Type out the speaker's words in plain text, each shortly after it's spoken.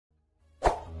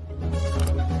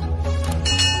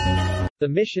The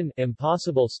Mission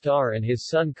Impossible star and his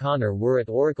son Connor were at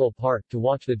Oracle Park to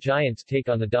watch the Giants take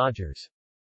on the Dodgers.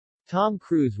 Tom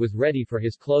Cruise was ready for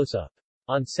his close-up.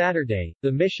 On Saturday,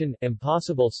 the Mission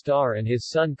Impossible star and his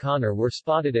son Connor were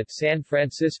spotted at San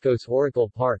Francisco's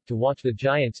Oracle Park to watch the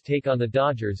Giants take on the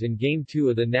Dodgers in Game 2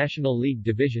 of the National League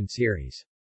Division Series.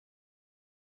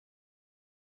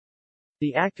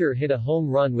 The actor hit a home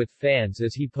run with fans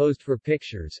as he posed for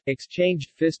pictures, exchanged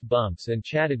fist bumps and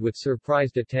chatted with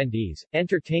surprised attendees,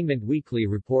 Entertainment Weekly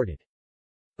reported.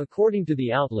 According to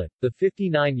the outlet, the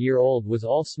 59-year-old was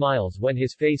all smiles when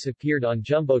his face appeared on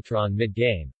Jumbotron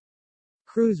mid-game.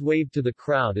 Cruise waved to the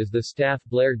crowd as the staff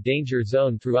blared Danger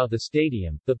Zone throughout the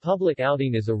stadium. The public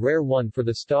outing is a rare one for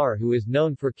the star, who is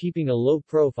known for keeping a low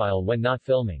profile when not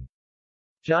filming.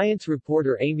 Giants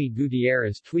reporter Amy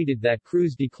Gutierrez tweeted that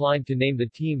Cruise declined to name the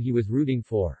team he was rooting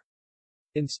for.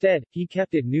 Instead, he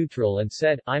kept it neutral and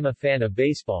said, "I'm a fan of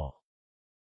baseball."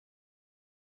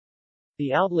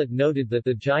 The outlet noted that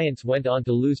the Giants went on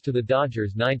to lose to the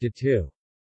Dodgers 9-2.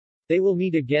 They will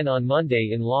meet again on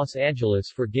Monday in Los Angeles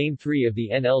for Game 3 of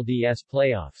the NLDS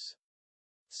playoffs.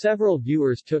 Several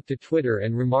viewers took to Twitter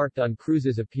and remarked on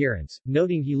Cruise's appearance,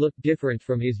 noting he looked different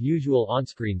from his usual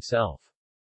on-screen self.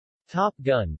 Top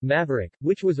Gun: Maverick,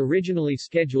 which was originally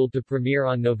scheduled to premiere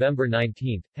on November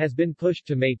 19, has been pushed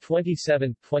to May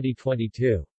 27,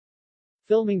 2022.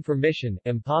 Filming for Mission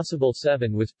Impossible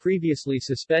 7 was previously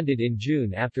suspended in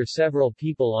June after several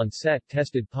people on set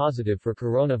tested positive for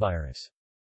coronavirus.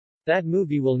 That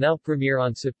movie will now premiere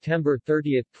on September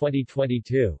 30,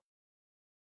 2022.